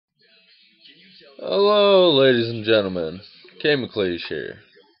Hello, ladies and gentlemen. K. McLeish here.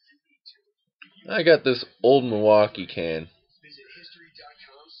 I got this old Milwaukee can.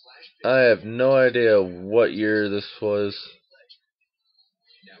 I have no idea what year this was,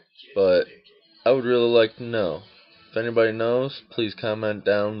 but I would really like to know. If anybody knows, please comment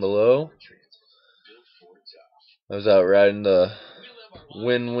down below. I was out riding the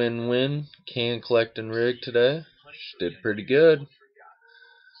win-win-win can collecting rig today. Did pretty good.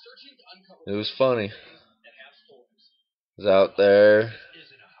 It was funny. I was out there.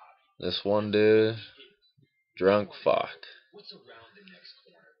 This one dude, drunk fuck.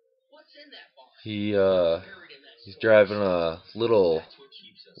 He's driving a little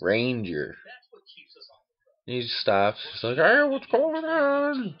Ranger. He just stops. He's like, "Hey, what's going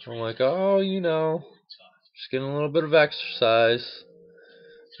on?" I'm like, "Oh, just getting a little bit of exercise."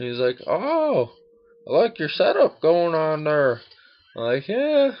 And he's like, "Oh, I like your setup going on there." I'm like,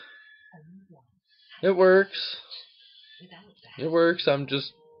 "Yeah, it works. It works. I'm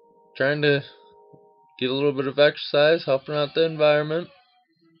just trying to get a little bit of exercise, helping out the environment,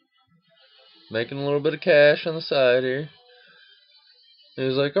 making a little bit of cash on the side here." And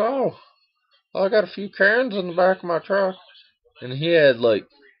he's like, "Oh, I got a few cans in the back of my truck." And he had like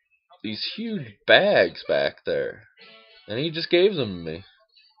these huge bags back there. And he just gave them to me.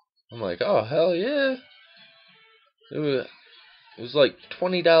 I'm like, "Oh, hell yeah." It was like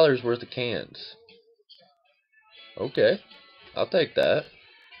 $20 worth of cans. Okay, I'll take that.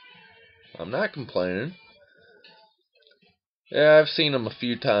 I'm not complaining. Yeah, I've seen him a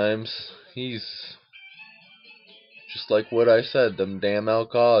few times. He's just like what I said, them damn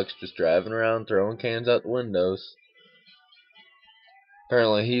alcoholics just driving around throwing cans out the windows.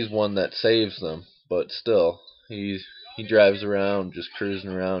 Apparently he's one that saves them, but still, he drives around just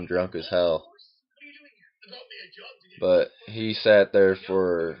cruising around drunk as hell. But he sat there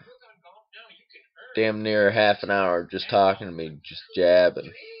for damn near half an hour just talking to me, just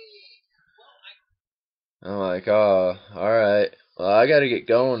jabbing. I'm like, "Oh, alright. Well, I gotta get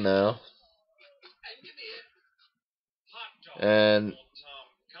going now." And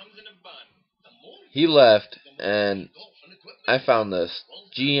he left, and I found this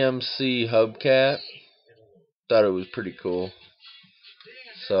GMC hubcap. Thought it was pretty cool.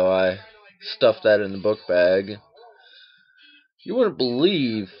 So I stuffed that in the book bag. You wouldn't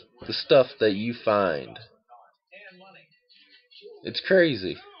believe the stuff that you find. It's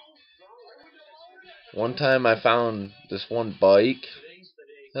crazy. One time I found this one bike.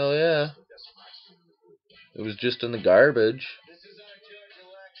 Hell yeah. It was just in the garbage.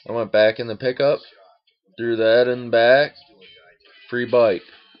 I went back in the pickup, threw that in the back. Free bike.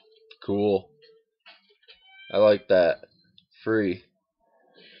 Cool. I like that. Free.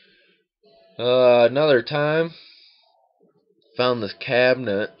 Another time, found this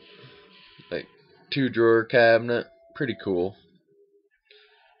cabinet, like 2-drawer cabinet. Pretty cool.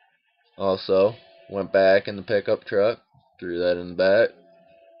 Also, went back in the pickup truck, threw that in the back.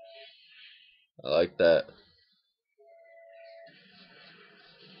 I like that.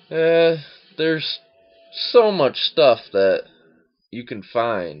 There's so much stuff that you can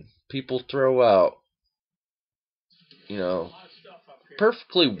find. People throw out,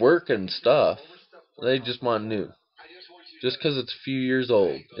 perfectly working stuff. They just want new. Just because it's a few years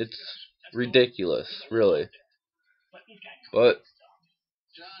old. It's ridiculous, really. But,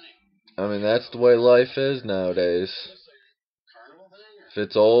 I mean, that's the way life is nowadays. If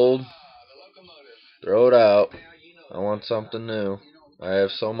it's old, throw it out. I want something new. I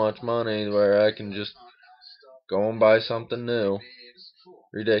have so much money where I can just go and buy something new.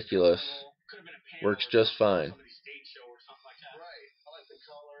 Ridiculous. Works just fine.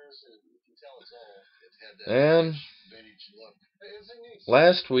 And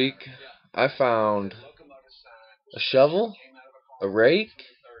last week I found a shovel, a rake,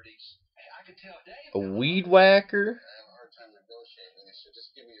 a weed whacker.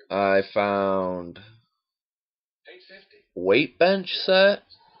 I found a weight bench set.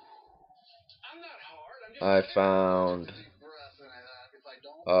 I found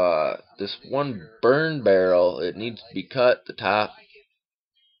this one burn barrel. It needs to be cut, the top,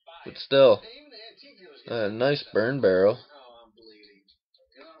 but still, a nice burn barrel.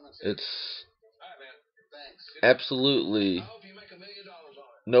 It's absolutely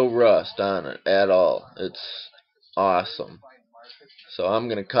no rust on it at all. It's awesome. So I'm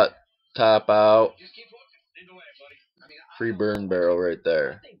gonna cut top out. Free burn barrel right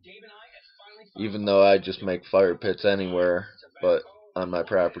there. Even though I just make fire pits anywhere but on my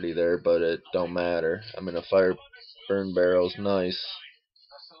property there, but it don't matter. I mean, a fire burn barrel's nice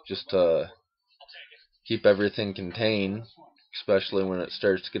just to keep everything contained. especially when it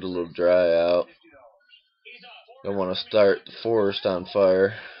starts to get a little dry out. Don't want to start the forest on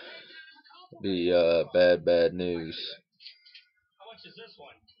fire. It'd be bad news.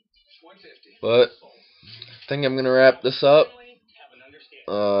 But I think I'm gonna wrap this up.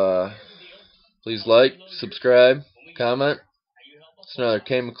 Please like, subscribe, comment. It's another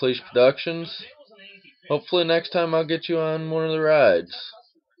K McLeish Productions. Hopefully next time I'll get you on one of the rides.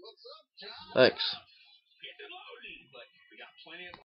 Thanks.